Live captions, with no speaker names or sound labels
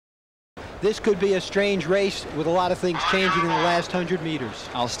this could be a strange race with a lot of things changing in the last 100 meters.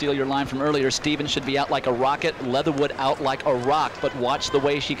 I'll steal your line from earlier. Stevens should be out like a rocket, Leatherwood out like a rock, but watch the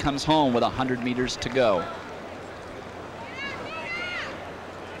way she comes home with 100 meters to go.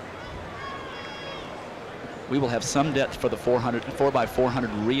 We will have some depth for the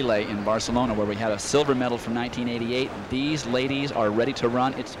 4x400 relay in Barcelona, where we had a silver medal from 1988. These ladies are ready to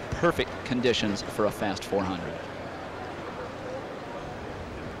run. It's perfect conditions for a fast 400.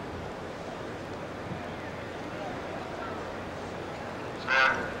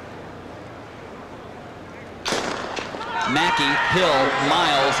 Mackey, Hill,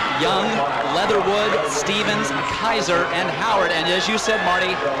 Miles, Young, Leatherwood, Stevens, Kaiser, and Howard. And as you said,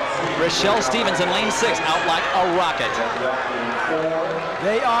 Marty, Rochelle Stevens in lane 6 out like a rocket.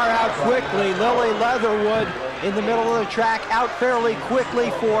 They are out quickly. Lily Leatherwood in the middle of the track, out fairly quickly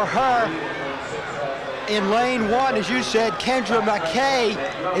for her. In lane 1, as you said, Kendra McKay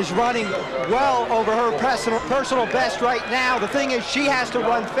is running well over her personal best right now. The thing is, she has to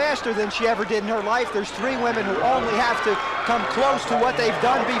run faster than she ever did in her life. There's 3 women who only have to come close to what they've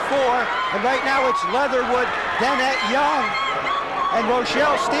done before. And right now it's Leatherwood, Danette Young, and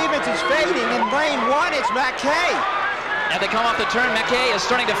Rochelle Stevens is fading. In lane 1, it's McKay. And they come off the turn. McKay is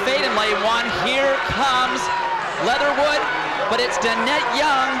starting to fade in lane 1. Here comes Leatherwood, but it's Danette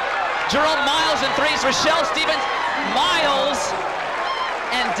Young. Jerome Miles in 3s, Rochelle Stevens, Miles,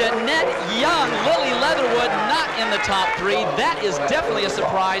 and Danette Young. Lily Leatherwood not in the top 3. That is definitely a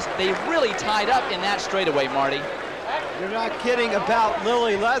surprise. They really tied up in that straightaway, Marty. You're not kidding about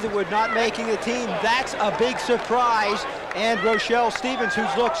Lily Leatherwood not making the team. That's a big surprise. And Rochelle Stevens,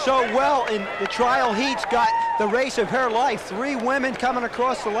 who's looked so well in the trial heats, got the race of her life. 3 women coming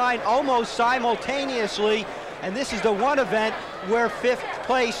across the line almost simultaneously. And this is the one event where 5th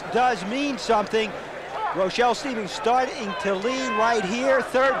place does mean something. Rochelle Stevens starting to lean right here.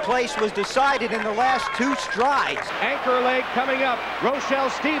 3rd place was decided in the last 2 strides. Anchor leg coming up.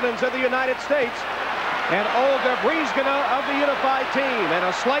 Rochelle Stevens of the United States and Olga Brizgina of the unified team, and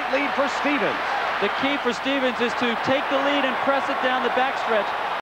a slight lead for Stevens. The key for Stevens is to take the lead and press it down the backstretch.